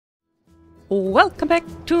Welcome back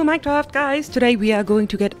to Minecraft, guys. Today we are going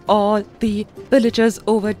to get all the villagers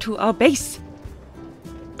over to our base.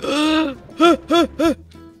 No,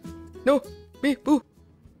 me, boo.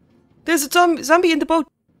 There's a zombie in the boat.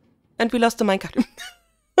 And we lost the minecart.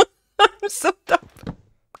 I'm so dumb.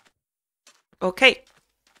 Okay.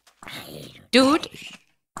 Dude.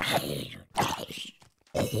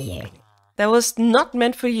 That was not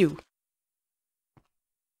meant for you.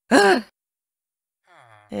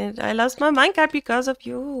 And I lost my minecart because of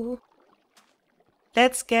you.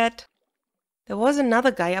 Let's get... There was another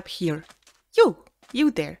guy up here.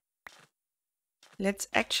 You there. Let's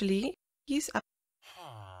actually... He's up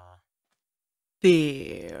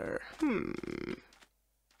there.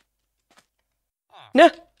 No!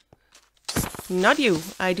 Not you.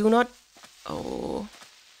 I do not... Oh.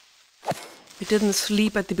 We didn't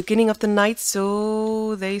sleep at the beginning of the night,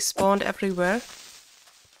 so they spawned everywhere.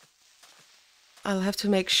 I'll have to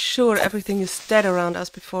make sure everything is dead around us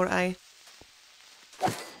before I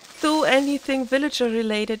do anything villager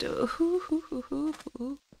related.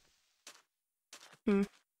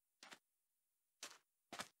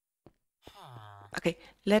 Okay,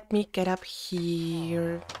 let me get up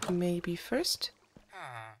here maybe first.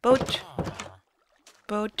 Boat.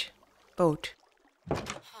 Boat. Boat.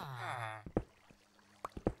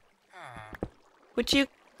 Would you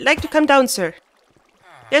like to come down, sir?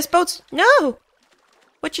 Yes, boats. No!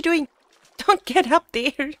 What you doing? Don't get up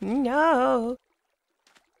there. No.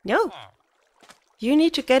 No. You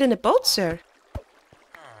need to get in a boat, sir.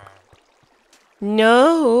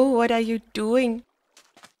 No. What are you doing?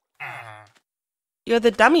 You're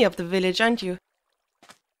the dummy of the village, aren't you?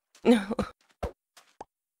 No.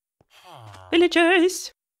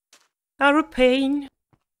 Villagers are a pain.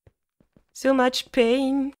 So much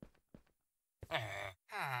pain.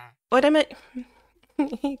 What am I...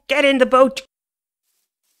 Get in the boat!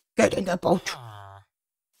 Get in the boat!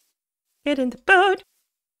 Get in the boat!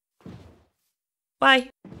 Why?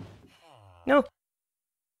 No.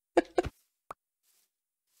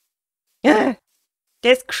 Yeah.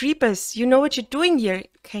 There's creepers. You know what you're doing here.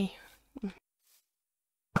 Okay.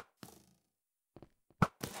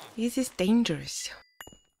 This is dangerous.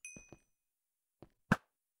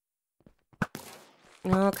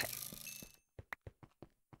 Okay.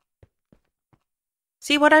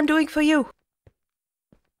 See what I'm doing for you?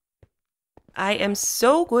 I am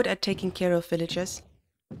so good at taking care of villagers.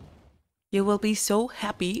 You will be so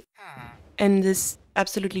happy in this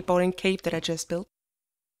absolutely boring cave that I just built.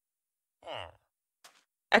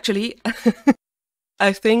 Actually,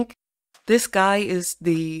 I think this guy is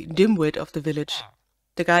the dimwit of the village.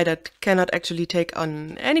 The guy that cannot actually take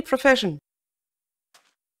on any profession.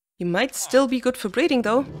 He might still be good for breeding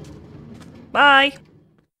though. Bye!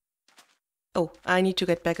 Oh, I need to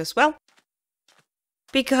get back as well.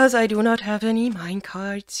 Because I do not have any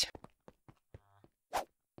minecarts.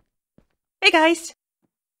 Hey guys!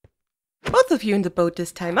 Both of you in the boat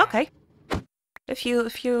this time, okay. If you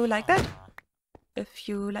like that. If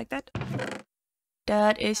you like that.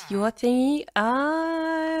 That is your thingy.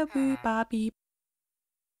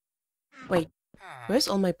 Wait, where's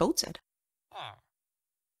all my boats at?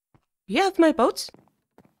 You have my boats?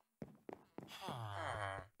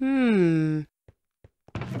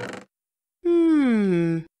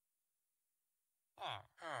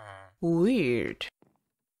 Weird.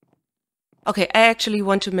 Okay, I actually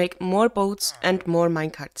want to make more boats and more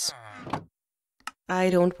minecarts. I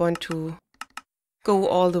don't want to go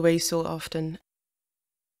all the way so often.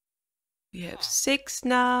 We have 6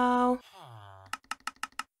 now.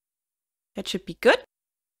 That should be good.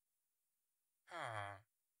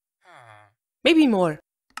 Maybe more.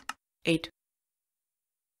 8.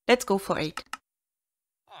 Let's go for 8.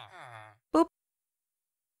 Boop.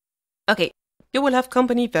 Okay, you will have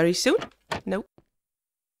company very soon. No.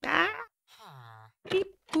 Beep,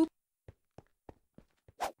 boop.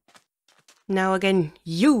 Now again,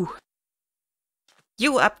 you.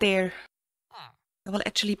 You up there. I will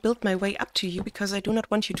actually build my way up to you because I do not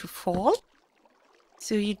want you to fall.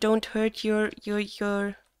 So you don't hurt your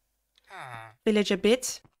villager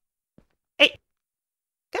bits. Hey!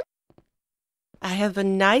 Come. I have a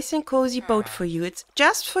nice and cozy boat for you. It's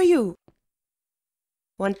just for you.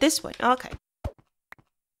 Want this one? Okay.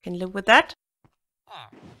 Can live with that.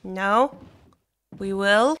 No. We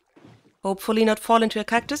will. Hopefully not fall into a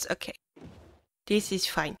cactus. Okay. This is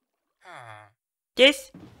fine.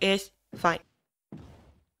 This is fine.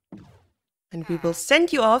 And we will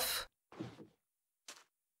send you off.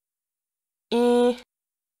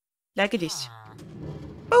 Like this.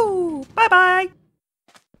 Oh, bye-bye.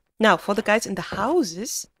 Now, for the guys in the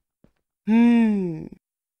houses. Can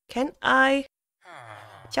I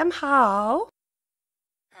somehow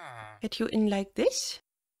get you in like this.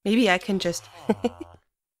 Maybe I can just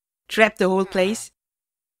trap the whole place.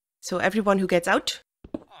 So everyone who gets out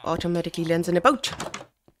automatically lands in a boat.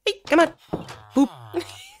 Hey, come on. Boop.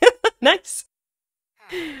 Nice.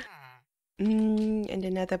 And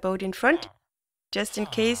another boat in front. Just in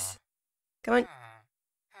case. Come on.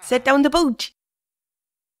 Set down the boat.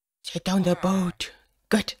 Set down the boat.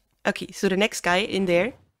 Good. Okay, so the next guy in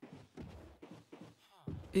there.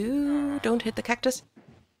 Ooh, don't hit the cactus.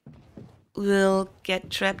 Will get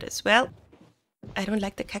trapped as well. I don't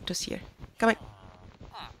like the cactus here. Come on.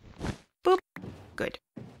 Boop. Good.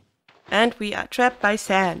 And we are trapped by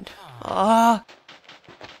sand. Oh.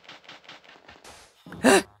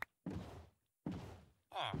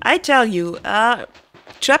 I tell you,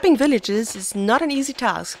 trapping villages is not an easy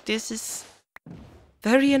task. This is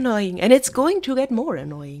very annoying. And it's going to get more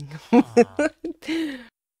annoying.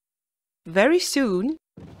 Very soon,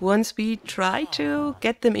 once we try to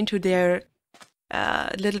get them into their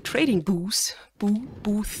little trading booths.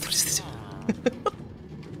 Booths.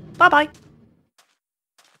 Bye-bye.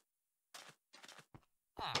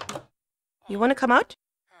 You want to come out?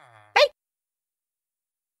 Hey!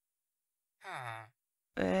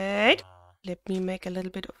 Wait. Let me make a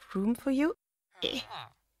little bit of room for you.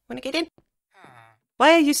 Want to get in?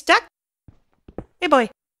 Why are you stuck? Hey, boy.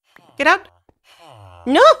 Get out.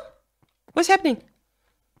 No! What's happening?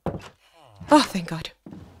 Oh, thank God.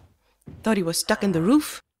 Thought he was stuck in the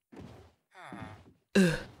roof.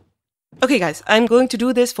 Ugh. Okay, guys. I'm going to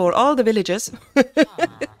do this for all the villagers.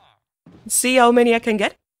 See how many I can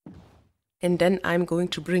get. And then I'm going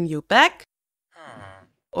to bring you back.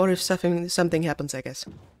 Or if something happens, I guess.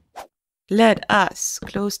 Let us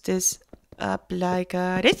close this up like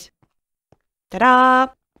this. Ta-da!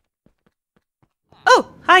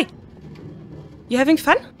 Oh, hi! You having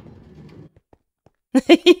fun?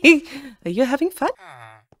 Are you having fun?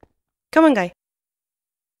 Come on, guy.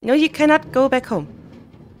 No, you cannot go back home.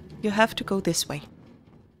 You have to go this way.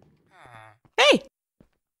 Hey!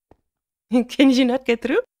 Can you not get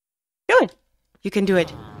through? Come on. You can do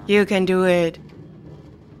it. You can do it.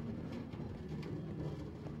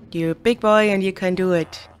 You're a big boy and you can do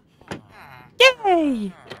it.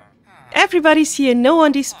 Yay! Everybody's here. No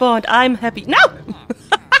one despawned. I'm happy. No!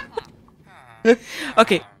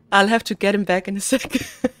 Okay, I'll have to get him back in a second.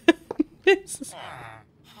 This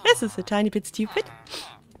is a tiny bit stupid.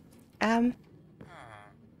 How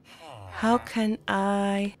can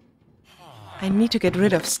I need to get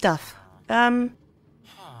rid of stuff.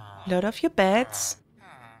 Lot of your beds.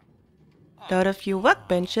 Lot of your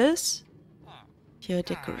workbenches. Your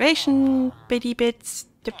decoration bitty bits.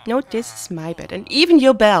 No, this is my bed. And even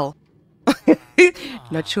your bell.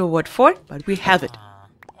 Not sure what for, but we have it.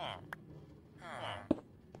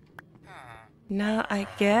 Now I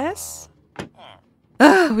guess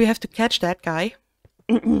we have to catch that guy.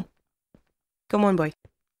 Come on, boy.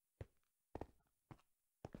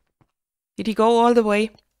 Did he go all the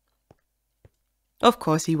way? Of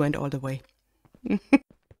course he went all the way.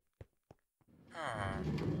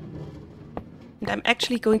 And I'm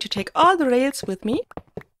actually going to take all the rails with me.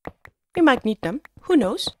 We might need them. Who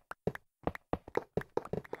knows?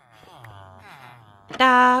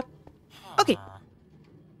 Ta-da! Okay.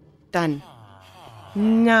 Done.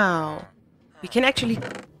 Now, we can actually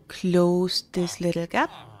close this little gap.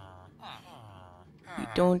 We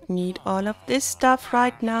don't need all of this stuff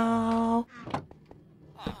right now.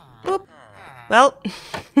 Boop. Well,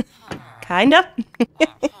 kinda.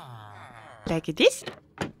 Like this.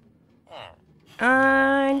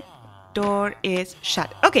 And door is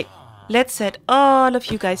shut. Okay, let's set all of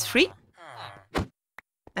you guys free.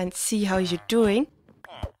 And see how you're doing.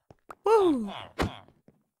 Woo!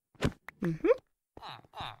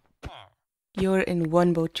 You're in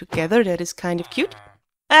one boat together. That is kind of cute.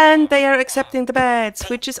 And they are accepting the beds,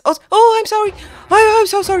 which is also... Oh, I'm sorry. I'm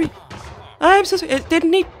so sorry. I'm so sorry. I didn't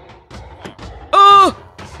need... Oh!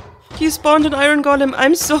 You spawned an iron golem.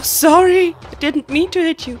 I'm so sorry. I didn't mean to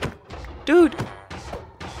hit you. Dude.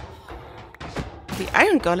 The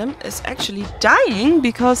iron golem is actually dying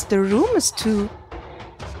because the room is too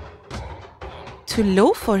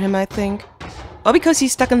low for him, I think. Or because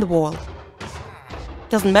he's stuck in the wall.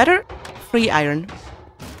 Doesn't matter. Free iron.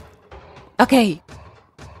 Okay.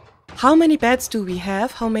 How many beds do we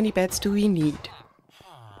have? How many beds do we need?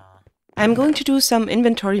 I'm going to do some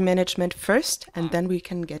inventory management first, and then we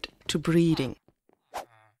can get to breeding.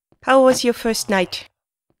 How was your first night?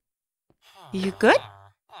 You good?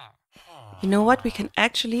 You know what? We can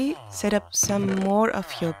actually set up some more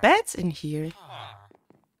of your beds in here.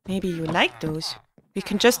 Maybe you like those. We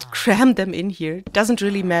can just cram them in here. Doesn't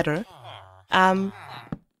really matter.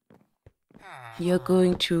 You're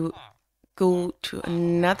going to go to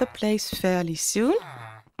another place fairly soon.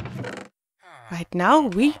 Right now,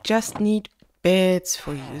 we just need beds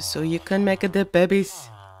for you, so you can make the babies,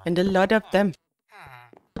 and a lot of them.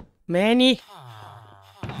 Many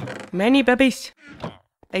babies.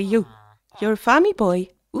 Hey, you're a farmy boy.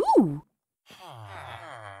 Ooh.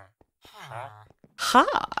 Ha!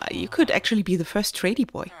 You could actually be the first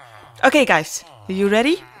tradie boy. Okay, guys, are you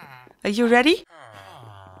ready? Are you ready?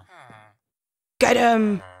 Get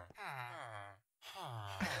him!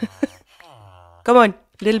 Come on,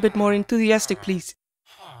 a little bit more enthusiastic, please.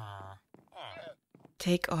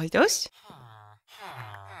 Take all those.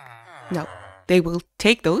 No, they will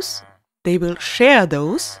take those. They will share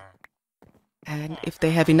those. And if they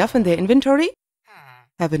have enough in their inventory,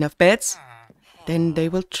 have enough beds, then they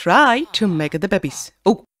will try to make the babies.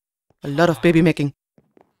 Oh, a lot of baby making.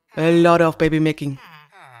 A lot of baby making.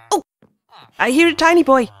 Oh, I hear a tiny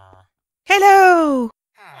boy. Hello!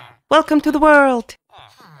 Welcome to the world.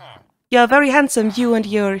 You're very handsome, you and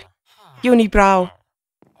your unibrow.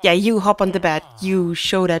 Yeah, you hop on the bed. You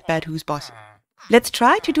show that bed who's boss. Let's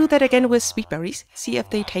try to do that again with sweet berries. See if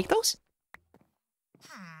they take those.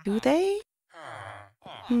 Do they?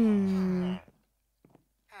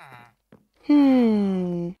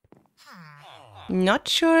 Not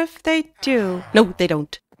sure if they do. No, they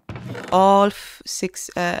don't. All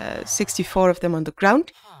 64 of them on the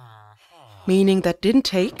ground. Meaning that didn't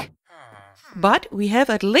take. But we have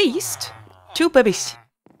at least 2 babies.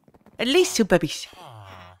 At least 2 babies.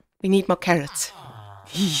 We need more carrots.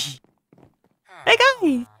 Hey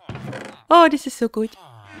guys! Oh, this is so good.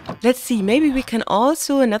 Let's see, maybe we can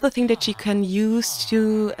also, another thing that you can use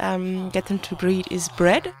to get them to breed is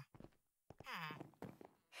bread.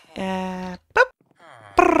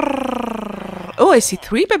 Oh, I see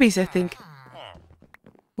 3 babies, I think.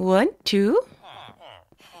 1, 2.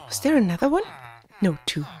 Was there another one? No,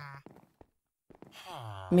 2.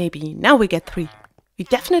 Maybe now we get 3. We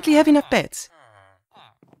definitely have enough beds.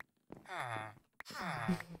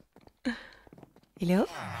 Hello?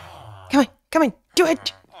 Come on, do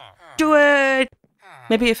it! Do it!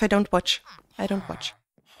 Maybe if I don't watch. I don't watch.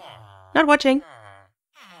 Not watching.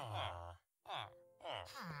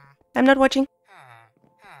 I'm not watching.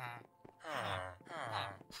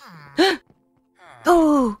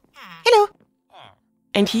 Oh, hello!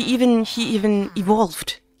 And he even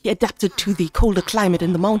evolved. He adapted to the colder climate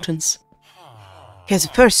in the mountains. He has a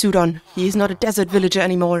fursuit on. He is not a desert villager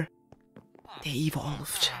anymore. They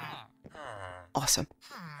evolved. Awesome.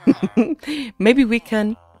 Maybe we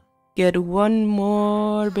can get 1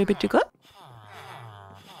 more baby to go.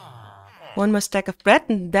 1 more stack of bread,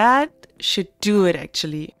 and that should do it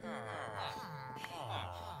actually.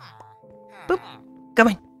 Boop. Come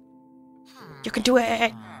on. You can do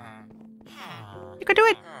it. You can do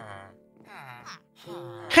it.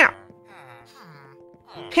 Ha.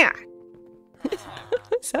 Ha.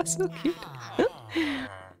 That's so cute.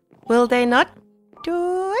 Will they not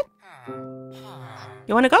do it?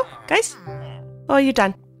 You wanna go, guys? Or are you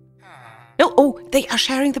done? No, oh, they are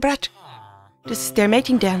sharing the bread. This is their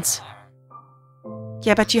mating dance.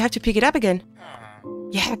 Yeah, but you have to pick it up again.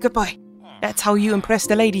 Yeah, good boy. That's how you impress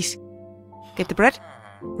the ladies. Get the bread,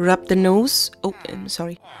 rub the nose. Oh, I'm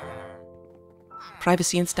sorry.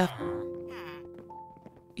 Privacy and stuff.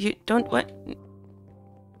 You don't want...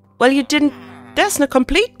 Well, you didn't... That's not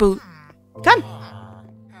complete, boo. Come.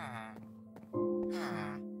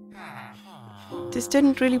 This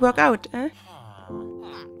didn't really work out, eh?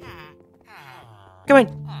 Come on.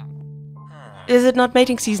 Is it not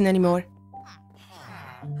mating season anymore?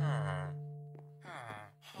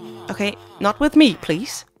 Okay, not with me,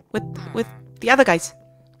 please. With the other guys.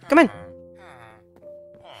 Come on.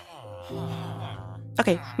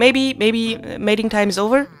 Okay, maybe mating time is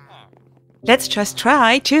over. Let's just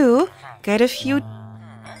try to get a few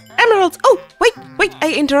emeralds. Oh, wait,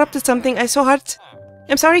 I interrupted something. I saw hearts.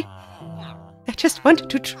 I'm sorry. I just wanted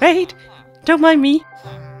to trade. Don't mind me.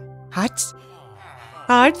 Hearts.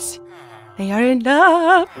 Hearts. They are in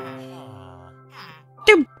love.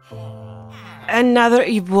 Doom. Another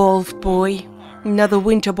evolved boy. Another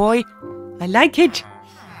winter boy. I like it.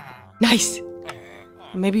 Nice.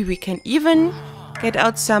 Maybe we can even get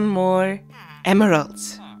out some more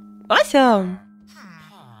emeralds. Awesome.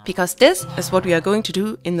 Because this is what we are going to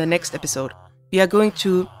do in the next episode. We are going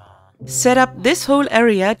to set up this whole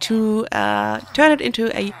area to turn it into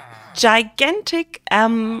a gigantic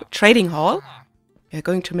trading hall. We are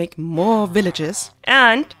going to make more villages.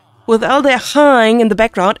 And with all the hawing in the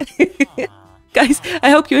background... Guys,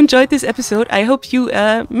 I hope you enjoyed this episode. I hope you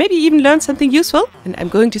maybe even learned something useful. And I'm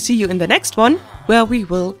going to see you in the next one, where we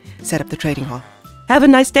will set up the trading hall. Have a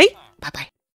nice day. Bye-bye.